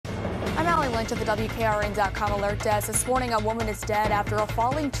Now we went to the WKRN.com alert desk. This morning, a woman is dead after a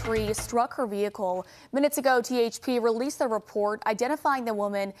falling tree struck her vehicle. Minutes ago, THP released a report identifying the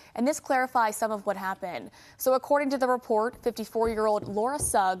woman, and this clarifies some of what happened. So according to the report, 54-year-old Laura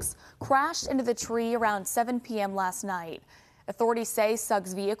Suggs crashed into the tree around 7 p.m. last night. Authorities say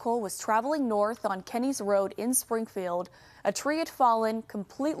Suggs' vehicle was traveling north on Kenny's Road in Springfield. A tree had fallen,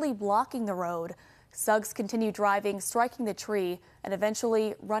 completely blocking the road. Suggs continued driving, striking the tree, and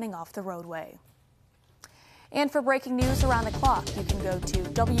eventually running off the roadway. And for breaking news around the clock, you can go to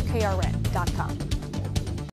WKRN.com.